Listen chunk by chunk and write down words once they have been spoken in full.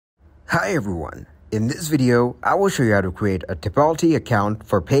Hi everyone, in this video I will show you how to create a Tipalti account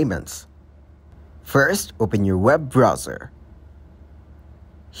for payments. First, open your web browser.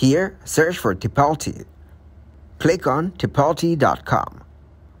 Here, search for Tipalti. Click on tipalti.com.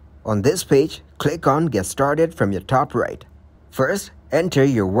 On this page, click on Get Started from your top right. First, enter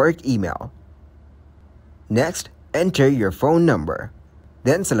your work email. Next, enter your phone number.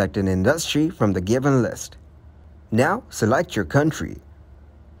 Then select an industry from the given list. Now, select your country.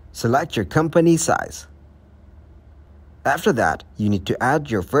 Select your company size. After that, you need to add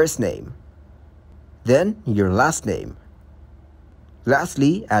your first name. Then your last name.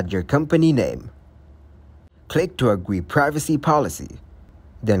 Lastly, add your company name. Click to agree privacy policy.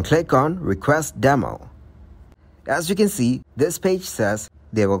 Then click on Request Demo. As you can see, this page says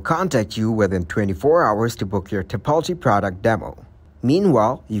they will contact you within 24 hours to book your Tipalti product demo.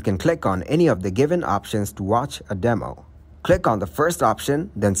 Meanwhile, you can click on any of the given options to watch a demo. Click on the first option,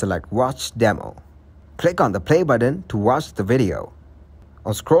 then select Watch Demo. Click on the play button to watch the video.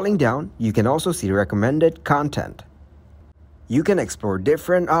 On scrolling down, you can also see recommended content. You can explore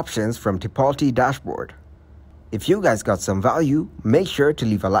different options from Tipalti dashboard. If you guys got some value, make sure to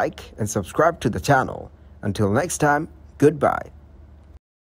leave a like and subscribe to the channel. Until next time, goodbye.